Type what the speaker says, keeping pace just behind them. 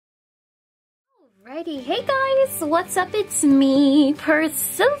Alrighty, hey guys, what's up? It's me,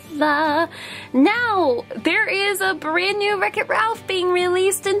 Priscilla. Now, there is a brand new Wreck-It Ralph being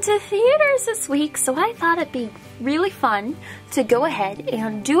released into theaters this week, so I thought it'd be really fun to go ahead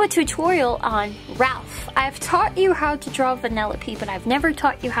and do a tutorial on Ralph. I've taught you how to draw Vanellope, but I've never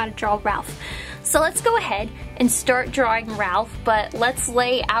taught you how to draw Ralph. So let's go ahead and start drawing Ralph, but let's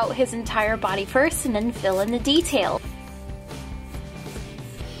lay out his entire body first and then fill in the details.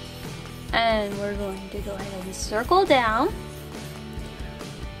 And we're going to go ahead and circle down.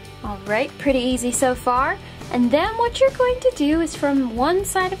 Alright, pretty easy so far. And then what you're going to do is from one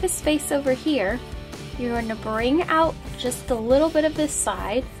side of his face over here, you're going to bring out just a little bit of this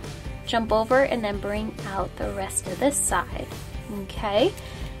side, jump over, and then bring out the rest of this side. Okay?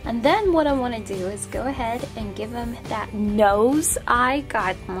 And then what I want to do is go ahead and give him that nose eye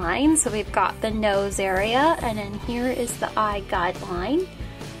guideline. So we've got the nose area, and then here is the eye guideline.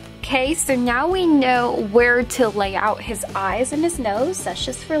 Okay, so now we know where to lay out his eyes and his nose. That's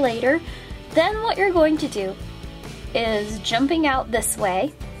just for later. Then what you're going to do is jumping out this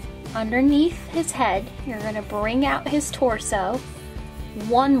way, underneath his head, you're going to bring out his torso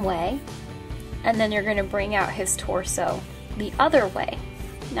one way, and then you're going to bring out his torso the other way.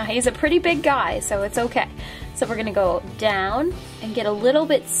 Now he's a pretty big guy, so it's okay. So we're going to go down and get a little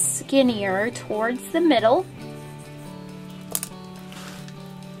bit skinnier towards the middle.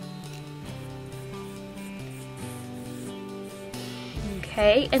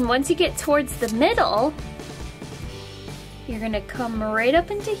 Okay, and once you get towards the middle, you're gonna come right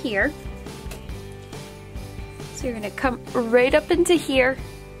up into here. So you're gonna come right up into here,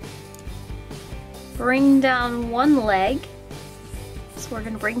 bring down one leg. So we're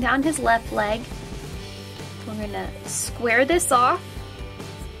gonna bring down his left leg. We're gonna square this off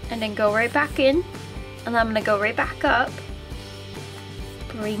and then go right back in. And I'm gonna go right back up.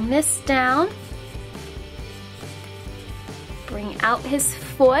 Bring this down. Bring out his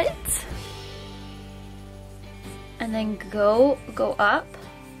foot, and then go up,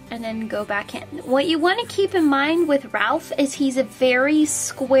 and then go back in. What you want to keep in mind with Ralph is he's a very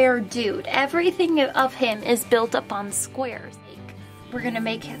square dude. Everything of him is built up on squares. We're gonna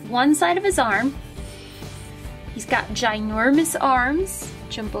make one side of his arm. He's got ginormous arms.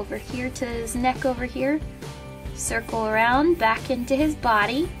 Jump over here to his neck over here. Circle around, back into his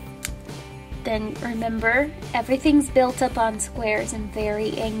body. Then remember, everything's built up on squares and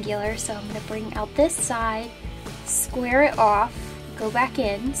very angular, so I'm going to bring out this side, square it off, go back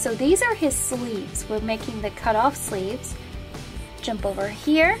in. So these are his sleeves. We're making the cut off sleeves. Jump over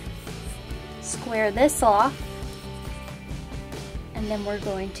here, square this off, and then we're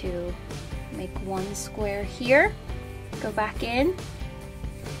going to make one square here, go back in,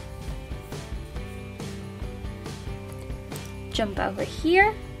 jump over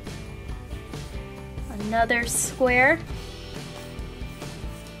here, another square,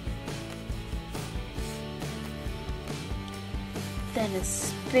 then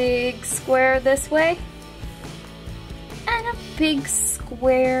a big square this way, and a big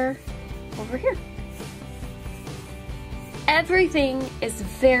square over here. Everything is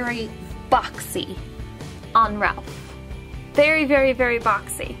very boxy on Ralph. Very, very, very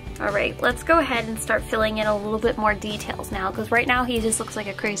boxy. Alright, let's go ahead and start filling in a little bit more details now, because right now he just looks like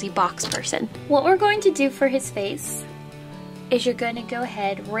a crazy box person. What we're going to do for his face is you're going to go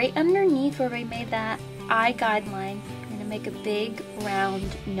ahead right underneath where we made that eye guideline. You're going to make a big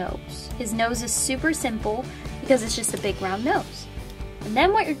round nose. His nose is super simple because it's just a big round nose. And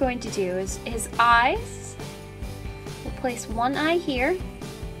then what you're going to do is his eyes, we'll place one eye here,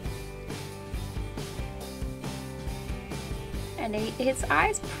 and his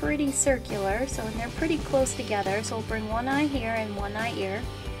eye's pretty circular, so they're pretty close together. So we'll bring one eye here and one eye here.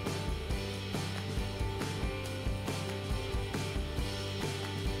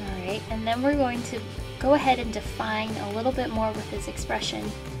 Alright, and then we're going to go ahead and define a little bit more with his expression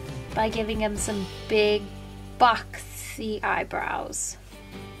by giving him some big, boxy eyebrows.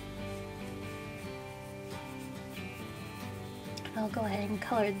 I'll go ahead and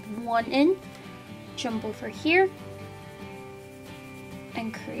color one in, jump over here,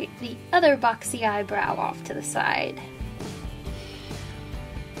 and create the other boxy eyebrow off to the side.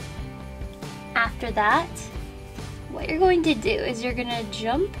 After that, what you're going to do is you're going to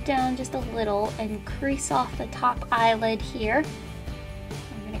jump down just a little and crease off the top eyelid here.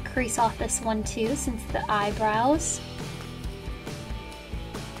 I'm going to crease off this one too, since the eyebrows.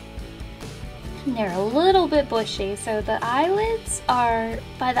 And they're a little bit bushy, so the eyelids are,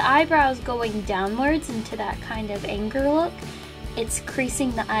 by the eyebrows going downwards into that kind of anger look, it's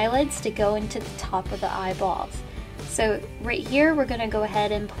creasing the eyelids to go into the top of the eyeballs. So So right here, we're gonna go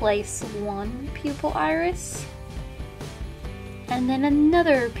ahead and place one pupil iris, and then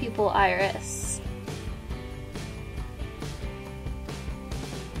another pupil iris.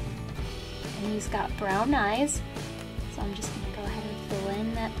 And he's got brown eyes, so I'm just gonna go ahead and fill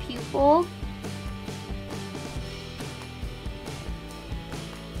in that pupil.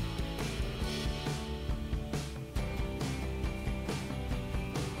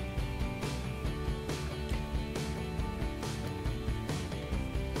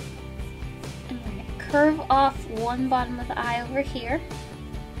 Curve off one bottom of the eye over here,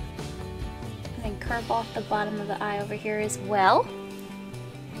 and then curve off the bottom of the eye over here as well.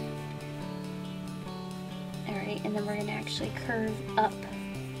 Alright, and then we're going to actually curve up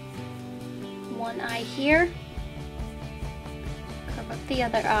one eye here, curve up the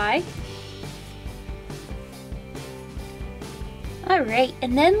other eye. Alright,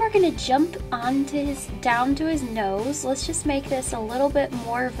 and then we're going to jump onto down to his nose. Let's just make this a little bit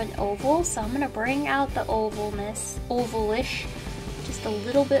more of an oval. So I'm going to bring out the ovalish, just a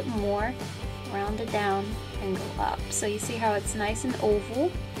little bit more, round it down and go up. So you see how it's nice and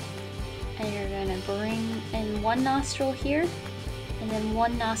oval. And you're going to bring in one nostril here, and then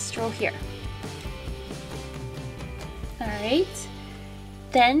one nostril here. Alright.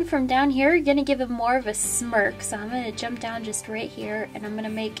 Then from down here, you're gonna give him more of a smirk. So I'm gonna jump down just right here, and I'm gonna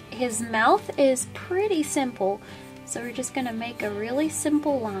make, his mouth is pretty simple. So we're just gonna make a really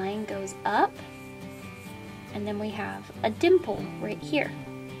simple line, goes up, and then we have a dimple right here.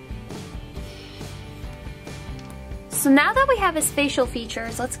 So now that we have his facial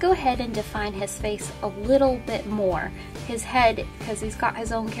features, let's go ahead and define his face a little bit more. His head, because he's got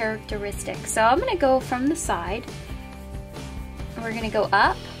his own characteristics. So I'm gonna go from the side. We're gonna go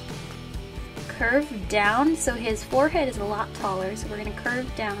up, curve down, so his forehead is a lot taller, so we're gonna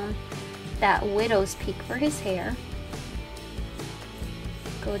curve down that widow's peak for his hair.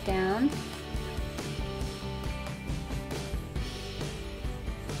 Go down.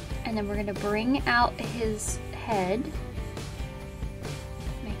 And then we're gonna bring out his head,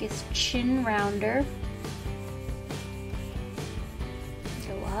 make his chin rounder,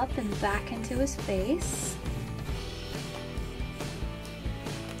 go up and back into his face.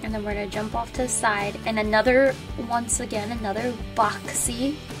 And then we're going to jump off to the side, and once again, another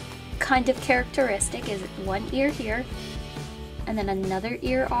boxy kind of characteristic is one ear here, and then another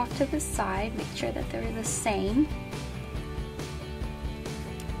ear off to the side. Make sure that they're the same.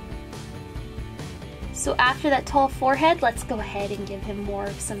 So after that tall forehead, let's go ahead and give him more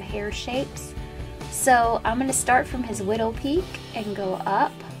of some hair shapes. So I'm going to start from his widow peak and go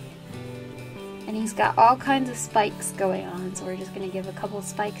up. And he's got all kinds of spikes going on, so we're just going to give a couple of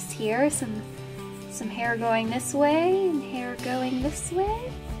spikes here, some hair going this way and hair going this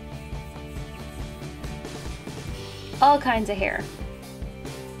way. All kinds of hair.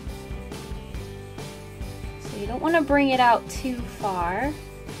 So you don't want to bring it out too far.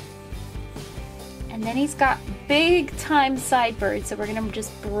 And then he's got big time sideburns, so we're going to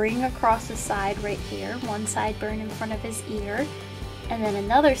just bring across the side right here, one sideburn in front of his ear, and then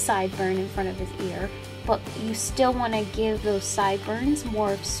another sideburn in front of his ear. But you still want to give those sideburns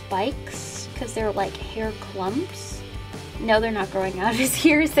more of spikes, because they're like hair clumps. No, they're not growing out of his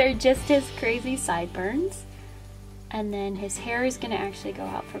ears, they're just his crazy sideburns. And then his hair is going to actually go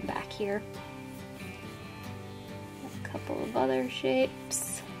out from back here. A couple of other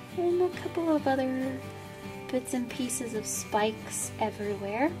shapes, and a couple of other bits and pieces of spikes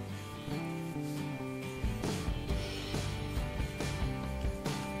everywhere.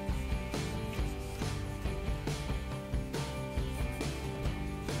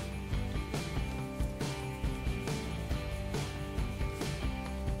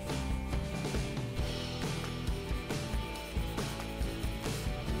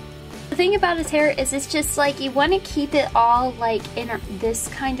 The thing about his hair is it's just like you want to keep it all like in this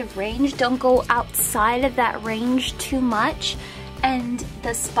kind of range. Don't go outside of that range too much. And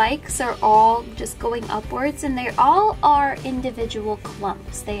the spikes are all just going upwards, and they all are individual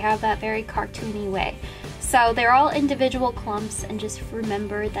clumps. They have that very cartoony way. So they're all individual clumps, and just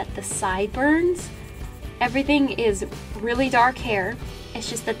remember that the sideburns, everything is really dark hair. It's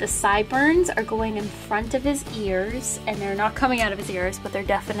just that the sideburns are going in front of his ears, and they're not coming out of his ears, but they're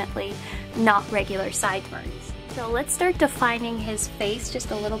definitely not regular sideburns. So let's start defining his face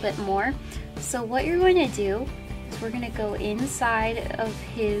just a little bit more. So what you're going to do is we're going to go inside of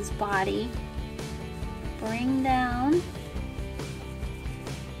his body, bring down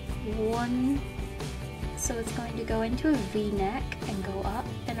one, so it's going to go into a V-neck and go up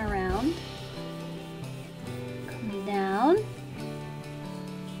and around, come down.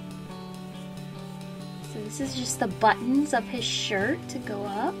 So this is just the buttons of his shirt to go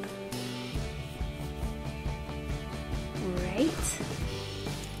up. Right.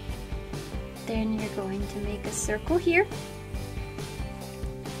 Then you're going to make a circle here.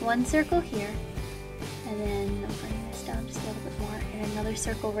 One circle here. And then I'll bring this down just a little bit more. And another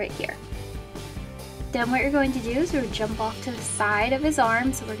circle right here. Then what you're going to do is we'll jump off to the side of his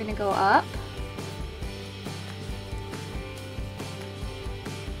arm. So we're going to go up.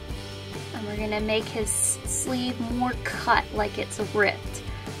 And we're going to make his sleeve more cut, like it's ripped.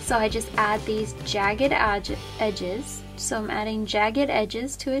 So I just add these jagged edges. So I'm adding jagged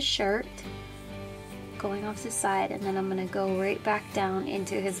edges to his shirt, going off the side, and then I'm going to go right back down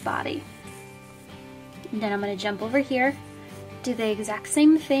into his body. And then I'm going to jump over here, do the exact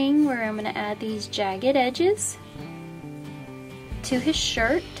same thing where I'm going to add these jagged edges to his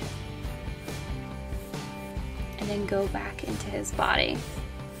shirt, and then go back into his body.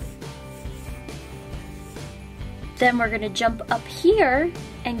 Then we're going to jump up here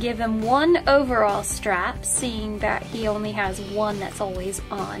and give him one overall strap, seeing that he only has one that's always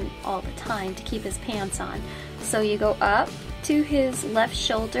on all the time to keep his pants on. So you go up to his left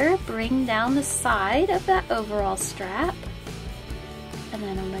shoulder, bring down the side of that overall strap, and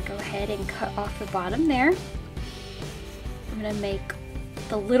then I'm going to go ahead and cut off the bottom there. I'm going to make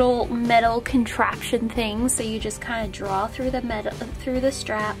the little metal contraption thing, so you just kind of draw through the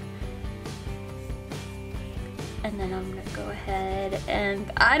strap. And then I'm gonna go ahead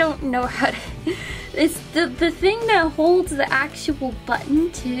and I don't know how to, it's the thing that holds the actual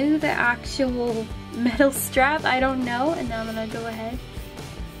button to the actual metal strap, I don't know. And then I'm gonna go ahead,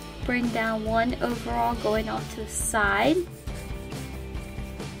 bring down one overall going off to the side.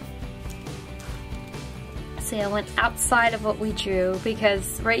 See, I went outside of what we drew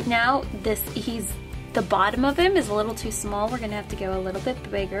because right now the bottom of him is a little too small. We're gonna have to go a little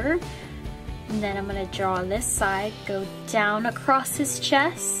bit bigger. And then I'm going to draw on this side, go down across his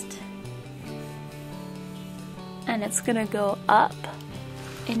chest, and it's going to go up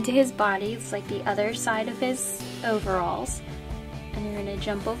into his body. It's like the other side of his overalls. And you're going to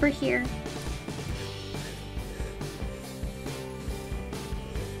jump over here.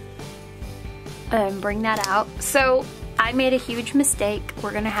 And bring that out. So I made a huge mistake.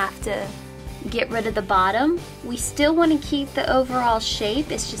 We're going to have to get rid of the bottom. We still want to keep the overall shape,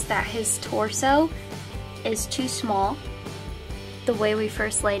 it's just that his torso is too small the way we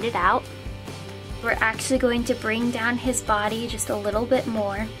first laid it out. We're actually going to bring down his body just a little bit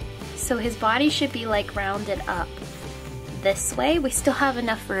more, so his body should be like rounded up this way. We still have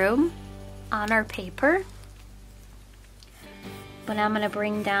enough room on our paper, but I'm going to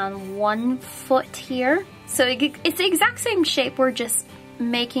bring down 1 foot here, so it's the exact same shape, we're just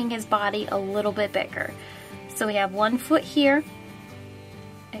making his body a little bit bigger. So we have 1 foot here,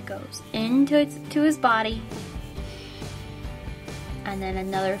 it goes into his body, and then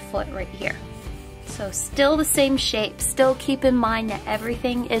another foot right here. So still the same shape, still keep in mind that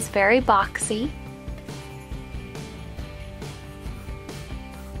everything is very boxy.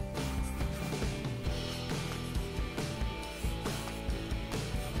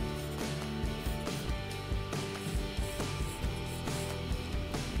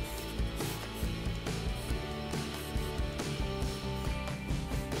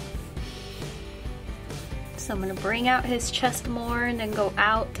 So I'm going to bring out his chest more and then go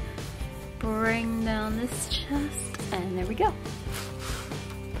out, bring down this chest, and there we go.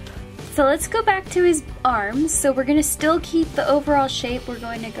 So let's go back to his arms. So we're going to still keep the overall shape. We're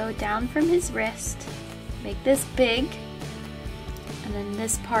going to go down from his wrist, make this big, and then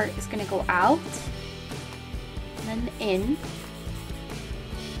this part is going to go out, and then in.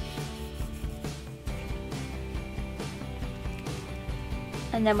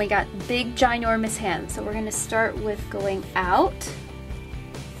 And then we got big ginormous hands. So we're gonna start with going out,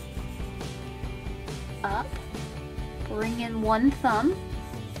 up, bring in 1 thumb.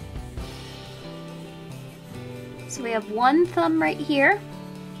 So we have 1 thumb right here.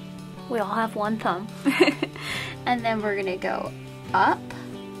 We all have 1 thumb. And then we're gonna go up.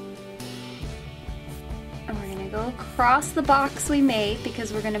 And we're gonna go across the box we made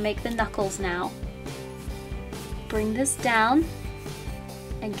because we're gonna make the knuckles now. Bring this down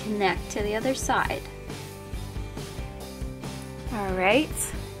and connect to the other side. Alright,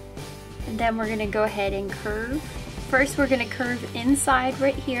 and then we're gonna go ahead and curve. First we're gonna curve inside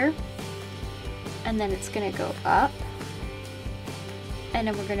right here, and then it's gonna go up, and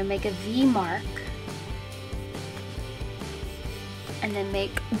then we're gonna make a V mark, and then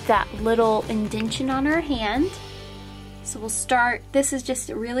make that little indentation on our hand. So we'll start, this is just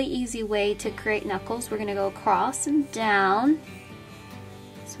a really easy way to create knuckles. We're gonna go across and down.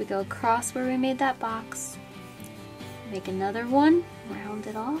 So we go across where we made that box, Make another one, round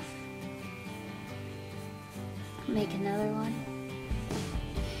it off. Make another one,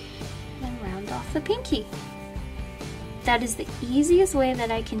 and round off the pinky. That is the easiest way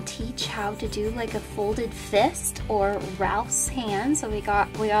that I can teach how to do like a folded fist or Ralph's hand. So we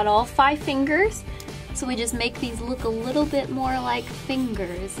got all 5 fingers. So we just make these look a little bit more like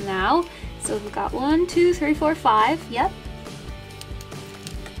fingers now. So we've got 1, 2, 3, 4, 5, yep.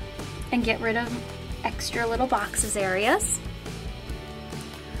 And get rid of extra little boxes areas.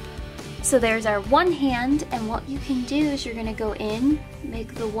 So there's our one hand, and what you can do is you're gonna go in,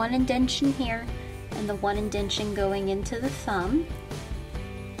 make the one indentation here, and the one indentation going into the thumb.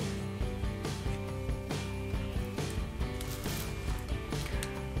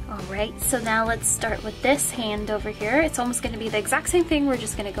 Alright, so now let's start with this hand over here. It's almost going to be the exact same thing, we're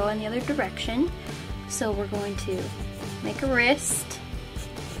just going to go in the other direction. So we're going to make a wrist,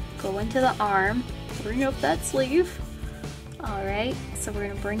 go into the arm, bring up that sleeve. Alright, so we're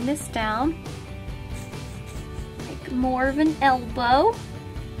going to bring this down, make more of an elbow.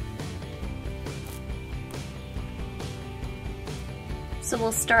 So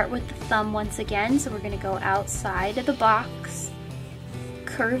we'll start with the thumb once again, so we're going to go outside of the box,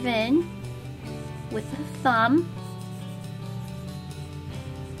 curve in with the thumb.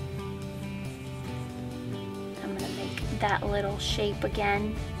 I'm going to make that little shape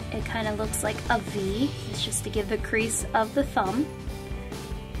again. It kind of looks like a V. It's just to give the crease of the thumb.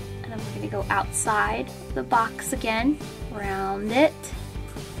 And then we're going to go outside the box again, round it.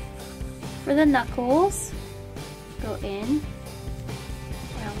 For the knuckles, go in,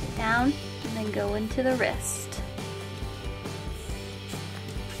 round it down, and then go into the wrist.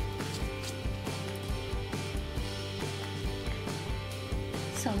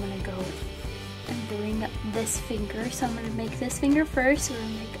 So I'm going to go and bring up this finger. So I'm going to make this finger first. So we're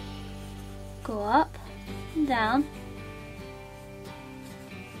going to go up and down,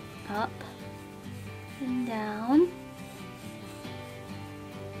 up and down,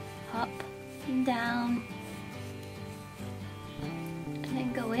 up and down, and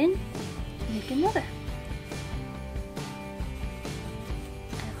then go in and make another.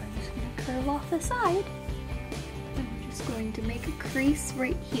 And we're just going to curve off the side. Going to make a crease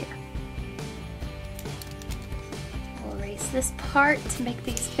right here. We'll erase this part to make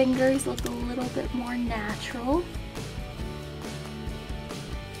these fingers look a little bit more natural.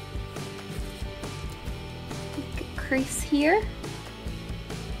 Make a crease here,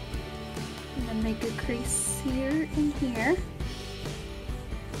 and then make a crease here and here.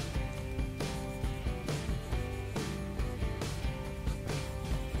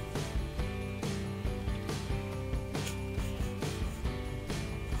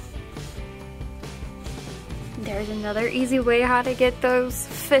 There's another easy way how to get those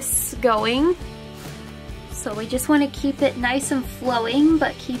fists going. So we just want to keep it nice and flowing,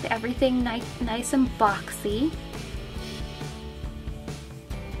 but keep everything nice and boxy.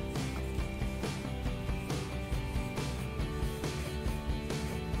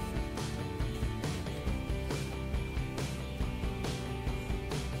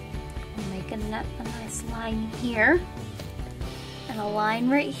 We'll make a nice line here, and a line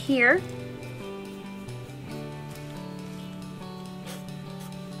right here.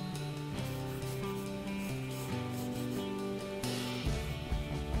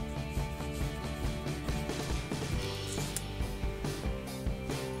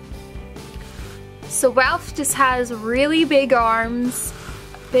 So Ralph just has really big arms,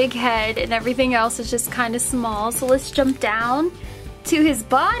 big head, and everything else is just kind of small. So let's jump down to his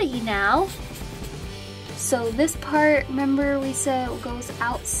body now. So this part, remember we said it goes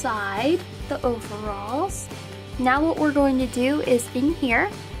outside the overalls. Now what we're going to do is in here.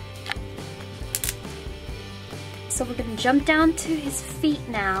 So we're going to jump down to his feet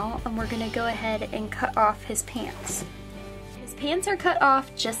now, and we're going to go ahead and cut off his pants. His pants are cut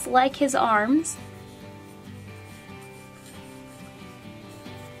off just like his arms.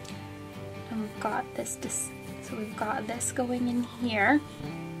 And we've got this, so we've got this going in here.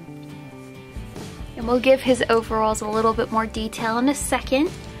 And we'll give his overalls a little bit more detail in a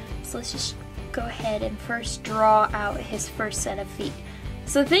second. So let's just go ahead and first draw out his first set of feet.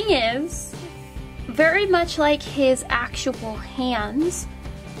 So the thing is, very much like his actual hands,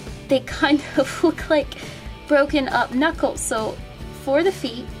 they kind of look like broken up knuckles. So for the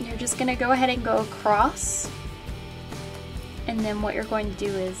feet, you're just gonna go ahead and go across. And then what you're going to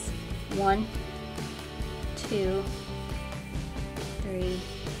do is 1, 2, 3,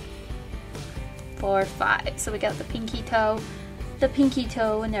 4, 5. So we got the pinky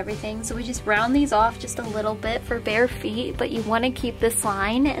toe and everything. So we just round these off just a little bit for bare feet, but you want to keep this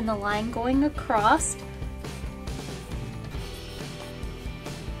line and the line going across.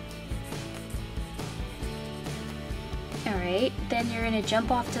 Alright, then you're going to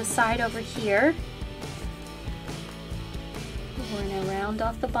jump off to the side over here. We're going to round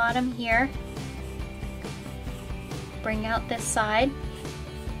off the bottom here. Bring out this side.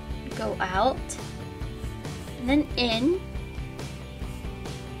 Go out. And then in.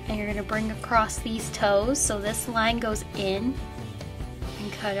 And you're going to bring across these toes. So this line goes in.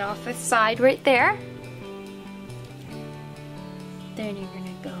 And cut off the side right there. Then you're going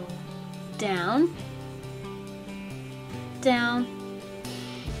to go down. Down,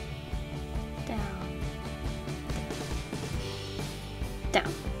 down,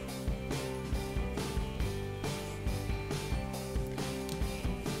 down.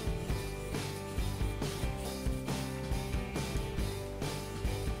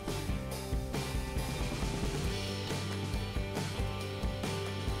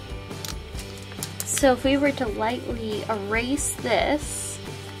 So if we were to lightly erase this,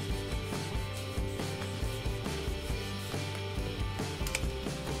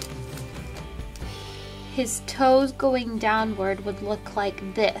 his toes going downward would look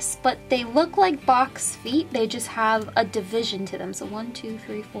like this, but they look like box feet. They just have a division to them. So 1, 2,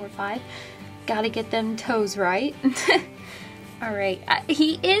 3, 4, 5. Gotta get them toes right. All right,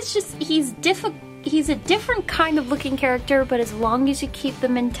 he's a different kind of looking character, but as long as you keep the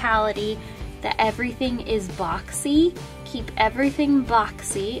mentality that everything is boxy, keep everything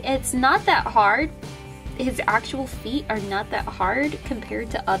boxy. It's not that hard. His actual feet are not that hard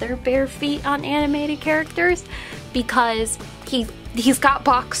compared to other bare feet on animated characters because he's got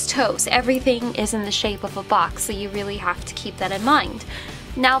box toes. Everything is in the shape of a box, so you really have to keep that in mind.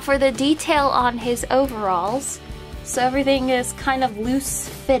 Now for the detail on his overalls, so everything is kind of loose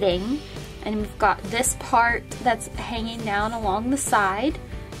fitting, and we've got this part that's hanging down along the side.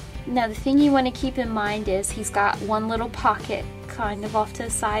 Now the thing you want to keep in mind is he's got one little pocket kind of off to the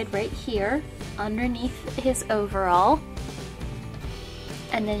side right here underneath his overall,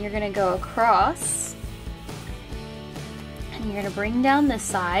 and then you're going to go across and you're going to bring down this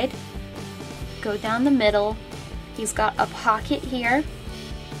side, go down the middle. He's got a pocket here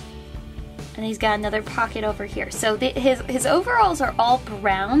and he's got another pocket over here. So his overalls are all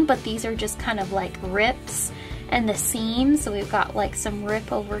brown, but these are just kind of like rips and the seams. So we've got like some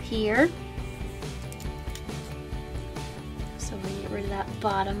rip over here. So we get rid of that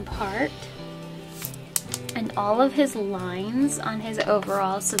bottom part. And all of his lines on his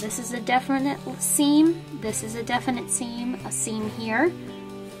overalls. So this is a definite seam, this is a definite seam, a seam here.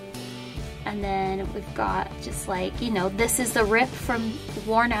 And then we've got just like, you know, this is the rip from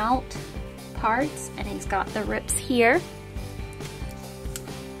worn out parts, and he's got the rips here.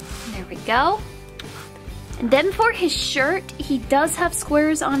 There we go. And then for his shirt, he does have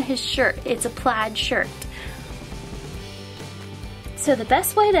squares on his shirt. It's a plaid shirt. So the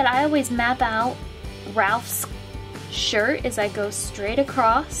best way that I always map out Ralph's shirt is I go straight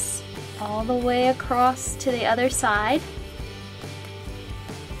across, all the way across to the other side,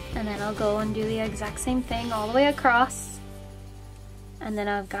 and then I'll go and do the exact same thing all the way across, and then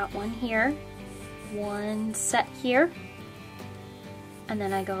I've got one here, one set here, and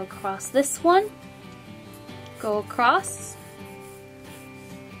then I go across this one, go across,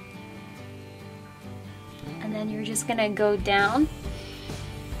 and then you're just gonna go down.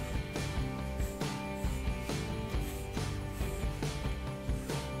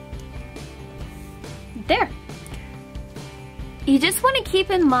 There. You just want to keep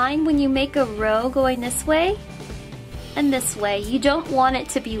in mind when you make a row going this way and this way, you don't want it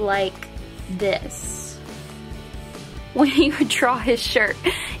to be like this when you draw his shirt.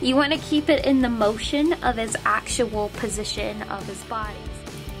 You want to keep it in the motion of his actual position of his body.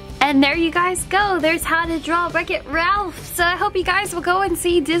 And there you guys go. There's how to draw Wreck-It Ralph. So I hope you guys will go and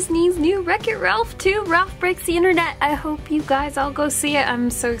see Disney's new Wreck-It Ralph 2, Ralph Breaks the Internet. I hope you guys all go see it.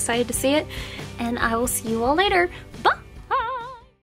 I'm so excited to see it. And I will see you all later.